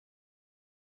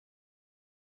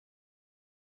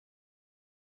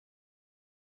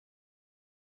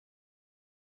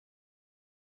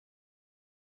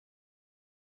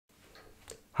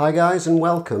Hi guys, and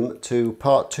welcome to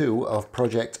part 2 of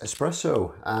Project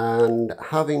Espresso. And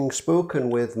having spoken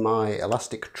with my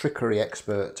elastic trickery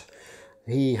expert,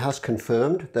 he has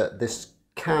confirmed that this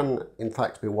can in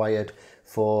fact be wired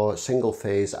for single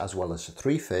phase as well as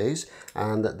 3-phase,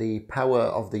 and that the power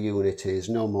of the unit is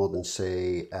no more than,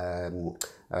 say,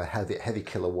 a heavy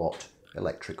kilowatt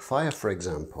electric fire, for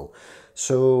example.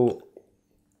 So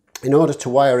in order to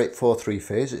wire it for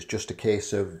 3-phase, it's just a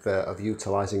case of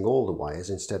utilising all the wires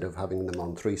instead of having them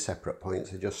on 3 separate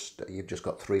points. You've just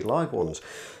got 3 live ones.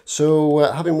 So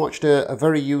having watched a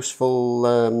very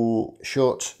useful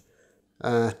short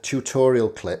tutorial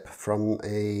clip from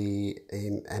a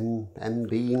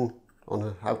M-Bean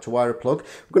on how to wire a plug,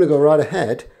 we're going to go right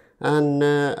ahead and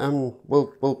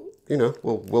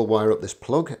we'll wire up this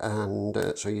plug.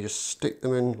 And so you just stick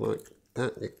them in like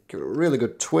that. You give it a really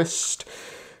good twist.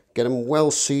 Get them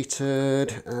well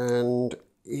seated, and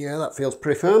yeah, that feels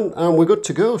pretty firm, and we're good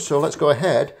to go. So let's go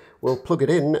ahead, we'll plug it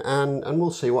in and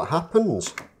we'll see what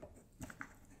happens.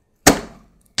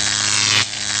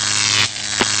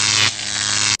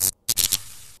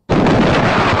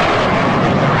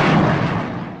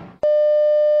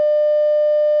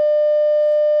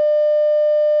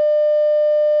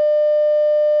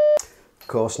 Of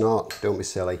course not, don't be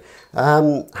silly.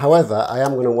 However, I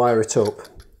am going to wire it up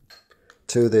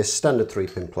to this standard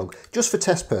 3-pin plug, just for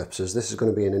test purposes. This is going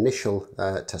to be an initial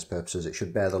test purposes. It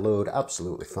should bear the load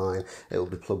absolutely fine. It will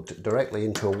be plugged directly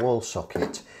into a wall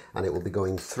socket, and it will be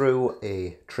going through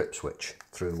a trip switch,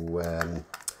 through one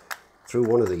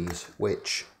of these,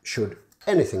 which, should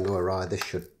anything go awry, this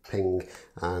should ping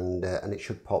and it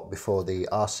should pop before the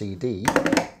RCD,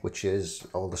 which is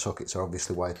all the sockets are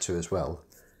obviously wired to as well,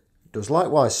 does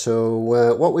likewise. So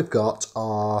what we've got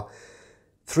are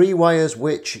 3 wires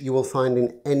which you will find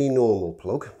in any normal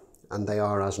plug, and they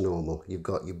are as normal. You've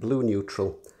got your blue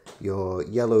neutral, your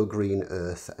yellow green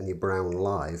earth, and your brown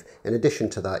live. In addition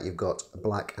to that, you've got a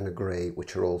black and a grey,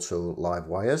 which are also live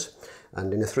wires.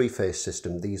 And in a 3-phase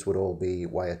system, these would all be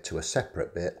wired to a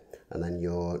separate bit, and then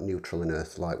your neutral and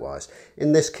earth likewise.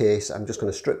 In this case, I'm just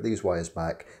going to strip these wires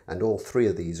back, and all 3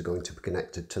 of these are going to be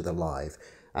connected to the live.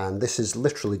 And this is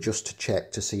literally just to check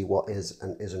to see what is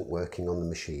and isn't working on the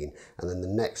machine. And then the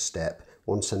next step,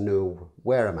 once I know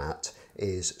where I'm at,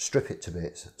 is strip it to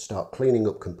bits, start cleaning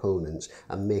up components,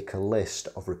 and make a list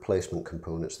of replacement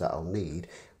components that I'll need,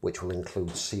 which will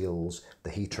include seals, the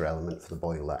heater element for the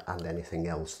boiler, and anything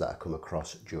else that I come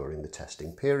across during the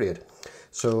testing period.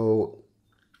 So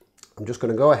I'm just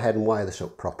going to go ahead and wire this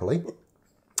up properly.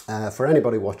 For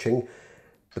anybody watching,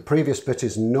 the previous bit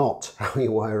is not how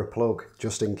you wire a plug,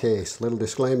 just in case. Little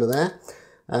disclaimer there.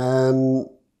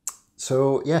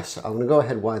 So yes, I'm going to go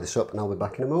ahead and wire this up, and I'll be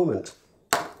back in a moment.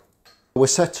 We're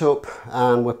set up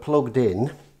and we're plugged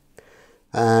in,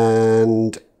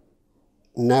 and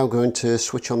now going to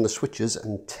switch on the switches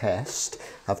and test.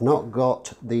 I've not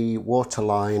got the water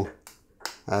line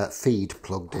feed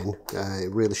plugged in. It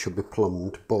really should be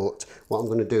plumbed, but what I'm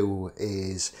going to do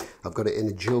is I've got it in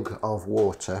a jug of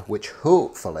water, which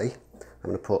hopefully I'm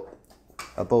going to put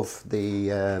above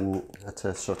the at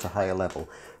a sort of higher level,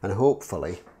 and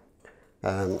hopefully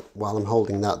while I'm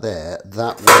holding that there,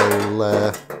 that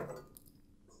will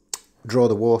draw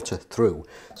the water through.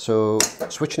 So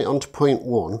switching it on to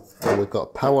 0.1, and we've got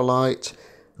a power light,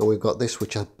 and we've got this,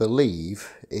 which I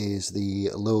believe is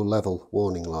the low level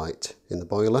warning light in the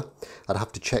boiler. I'd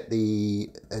have to check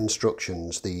the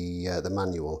instructions, the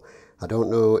manual. I don't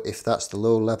know if that's the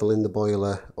low level in the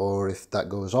boiler or if that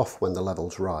goes off when the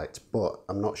level's right, but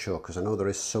I'm not sure, because I know there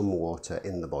is some water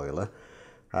in the boiler.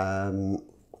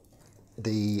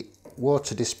 The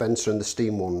water dispenser and the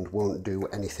steam wand won't do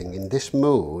anything. In this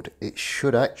mode, it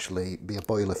should actually be a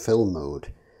boiler fill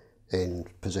mode in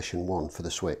position 1 for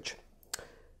the switch.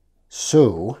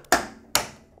 So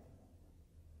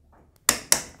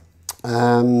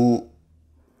I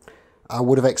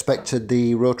would have expected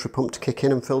the rotary pump to kick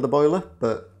in and fill the boiler,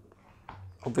 but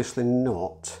obviously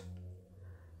not,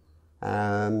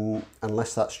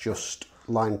 unless that's just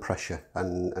line pressure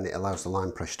and it allows the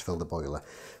line pressure to fill the boiler.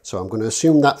 So I'm going to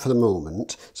assume that for the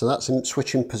moment. So that's in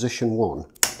switching position 1.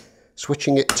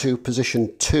 Switching it to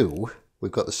position 2,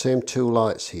 we've got the same 2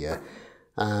 lights here.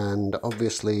 And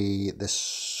obviously there's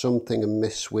something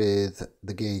amiss with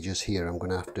the gauges here. I'm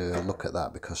going to have to look at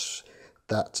that, because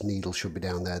that needle should be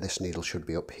down there, this needle should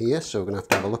be up here. So we're going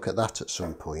to have a look at that at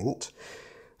some point.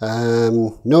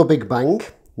 No big bang,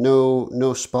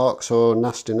 no sparks or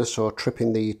nastiness or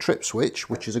tripping the trip switch,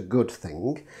 which is a good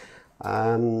thing.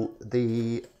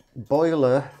 The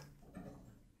boiler,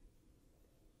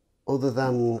 other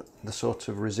than the sort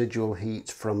of residual heat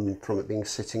from it being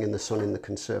sitting in the sun in the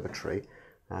conservatory,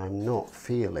 I'm not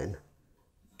feeling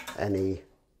any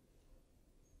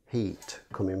heat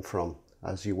coming from,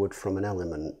 as you would from an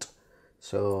element,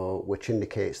 so which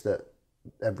indicates that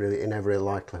in every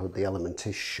likelihood the element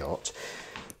is shot.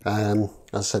 As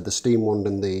I said, the steam wand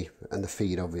and the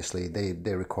feed, obviously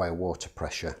they require water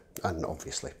pressure and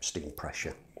obviously steam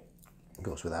pressure,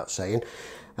 goes without saying.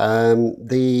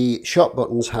 The shot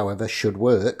buttons, however, should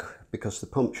work because the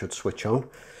pump should switch on.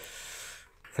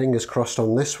 Fingers crossed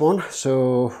on this one.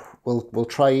 So we'll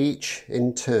try each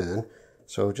in turn.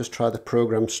 So just try the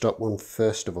program stop one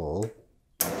first of all.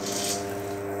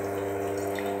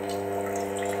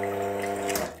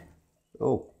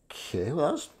 Okay,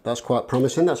 well that's quite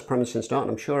promising. That's a promising start,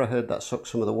 and I'm sure I heard that suck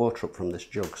some of the water up from this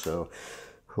jug, so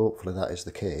hopefully that is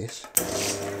the case.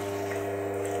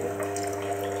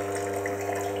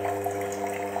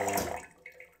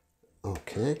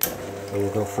 Okay, and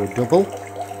we'll go for a double.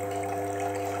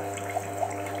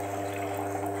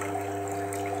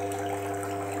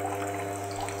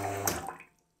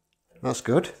 That's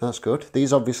good, that's good.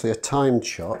 These obviously are timed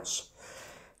shots,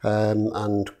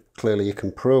 and clearly you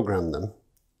can program them.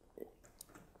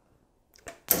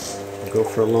 We'll go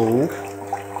for a long.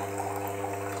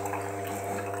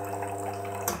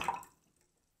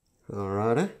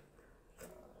 Alrighty.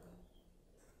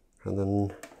 And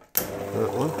then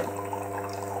that one.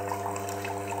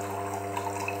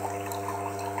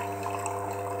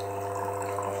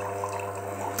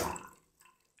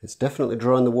 It's definitely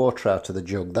drawing the water out of the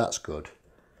jug, that's good.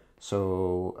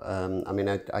 So, I mean,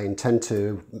 I intend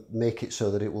to make it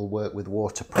so that it will work with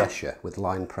water pressure, with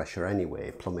line pressure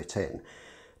anyway, plumb it in.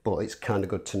 But it's kind of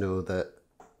good to know that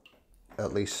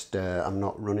at least I'm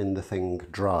not running the thing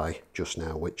dry just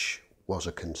now, which was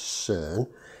a concern.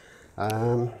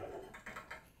 So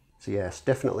yes,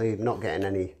 definitely not getting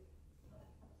any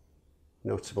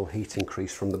noticeable heat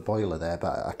increase from the boiler there,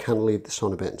 but I can leave this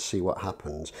on a bit and see what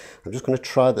happens. I'm just going to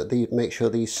try that make sure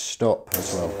these stop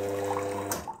as well.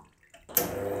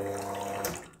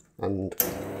 And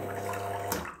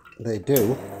they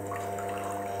do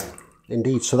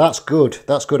indeed, so that's good,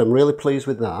 I'm really pleased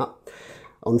with that.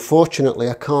 Unfortunately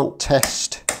I can't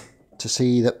test to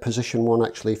see that position 1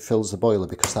 actually fills the boiler,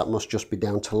 because that must just be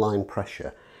down to line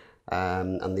pressure,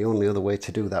 and the only other way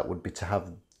to do that would be to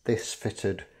have this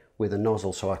fitted with a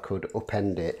nozzle so I could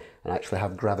upend it and actually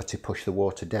have gravity push the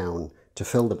water down to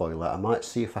fill the boiler. I might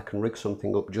see if I can rig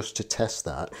something up just to test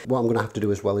that. What I'm going to have to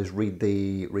do as well is read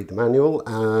the manual,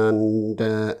 and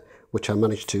which I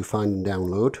managed to find and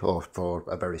download, or for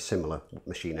a very similar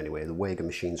machine anyway. The Wega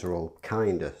machines are all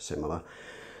kind of similar.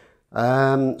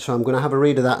 So I'm going to have a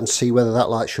read of that and see whether that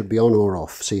light should be on or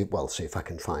off. See if I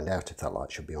can find out if that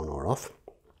light should be on or off.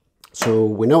 So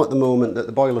we know at the moment that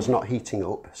the boiler's not heating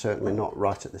up, certainly not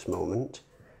right at this moment,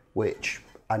 which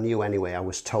I knew anyway, I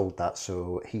was told that,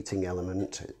 so heating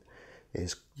element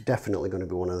is definitely going to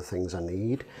be one of the things I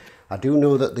need. I do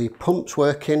know that the pump's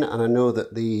working, and I know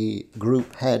that the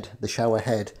group head, the shower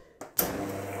head,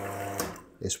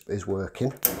 is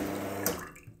working.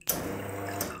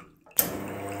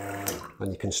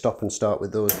 And you can stop and start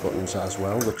with those buttons as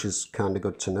well, which is kind of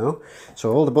good to know.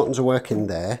 So all the buttons are working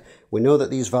there. We know that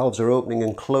these valves are opening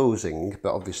and closing,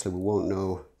 but obviously we won't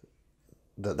know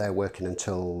that they're working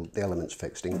until the element's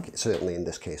fixed. Certainly in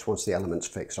this case, once the element's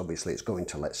fixed, obviously it's going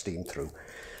to let steam through.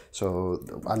 So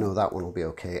I know that one will be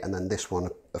okay. And then this one,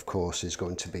 of course, is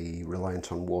going to be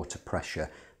reliant on water pressure,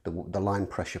 the line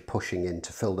pressure pushing in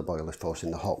to fill the boiler,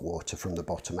 forcing the hot water from the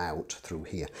bottom out through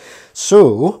here.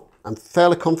 So I'm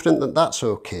fairly confident that that's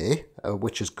okay,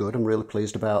 which is good. I'm really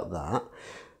pleased about that.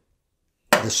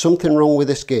 There's something wrong with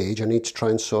this gauge. I need to try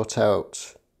and sort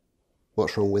out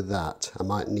what's wrong with that. I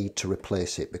might need to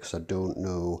replace it because I don't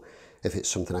know if it's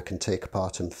something I can take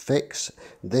apart and fix.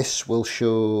 This will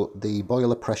show the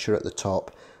boiler pressure at the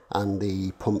top and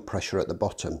the pump pressure at the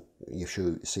bottom. You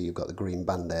see you've got the green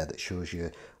band there that shows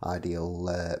you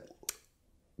ideal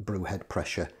brew head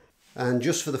pressure. And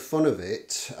just for the fun of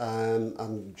it,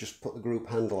 I'm just put the group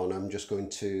handle on. I'm just going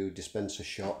to dispense a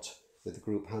shot with the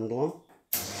group handle on.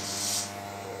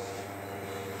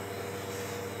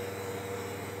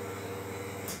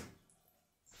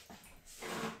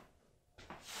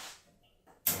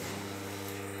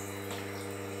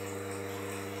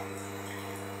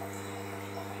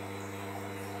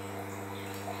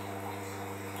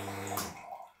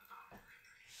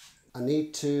 I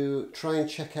need to try and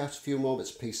check out a few more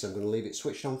bits and pieces. I'm going to leave it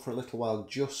switched on for a little while,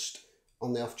 just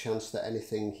on the off chance that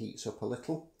anything heats up a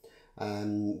little.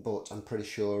 But I'm pretty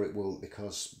sure it won't,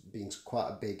 because being quite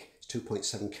a big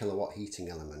 2.7 kilowatt heating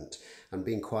element, and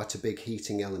being quite a big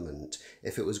heating element,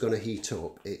 if it was going to heat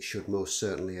up, it should most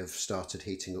certainly have started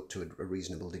heating up to a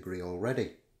reasonable degree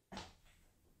already.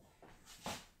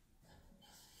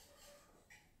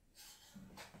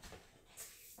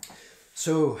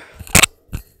 So,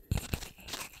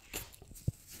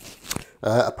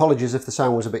 apologies if the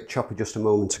sound was a bit choppy just a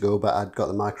moment ago, but I'd got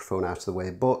the microphone out of the way.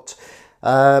 But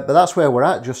that's where we're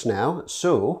at just now.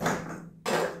 So,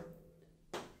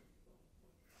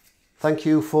 thank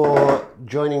you for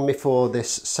joining me for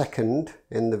this second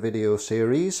in the video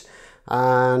series.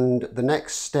 And the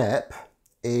next step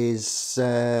is,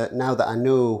 now that I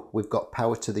know we've got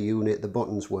power to the unit, the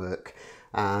buttons work,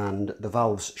 and the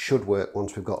valves should work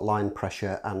once we've got line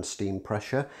pressure and steam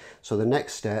pressure. So the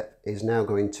next step is now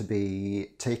going to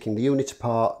be taking the unit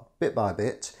apart bit by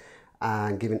bit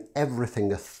and giving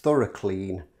everything a thorough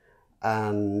clean,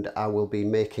 and I will be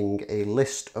making a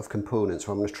list of components.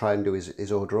 What I'm going to try and do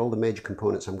is order all the major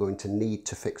components I'm going to need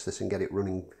to fix this and get it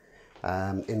running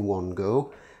in one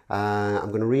go.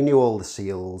 I'm going to renew all the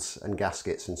seals and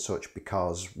gaskets and such,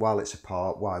 because while it's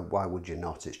apart, why would you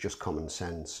not? It's just common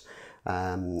sense.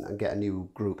 And get a new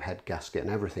group head gasket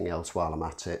and everything else while I'm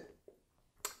at it,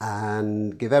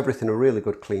 and give everything a really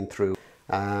good clean through.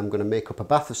 I'm going to make up a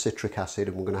bath of citric acid,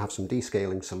 and we're going to have some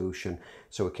descaling solution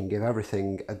so we can give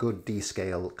everything a good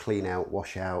descale, clean out,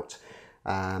 wash out,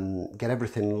 get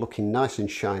everything looking nice and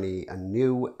shiny and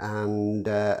new, and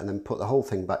then put the whole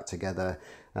thing back together,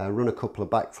 run a couple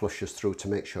of back flushes through to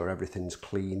make sure everything's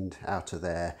cleaned out of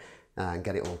there, and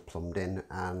get it all plumbed in.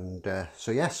 And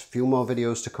so yes, a few more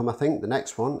videos to come. I think the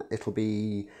next one, it'll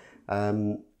be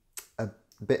a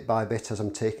bit by bit as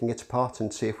I'm taking it apart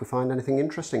and see if we find anything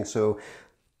interesting. So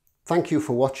thank you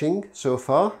for watching so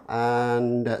far,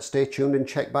 and stay tuned and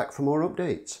check back for more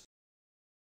updates.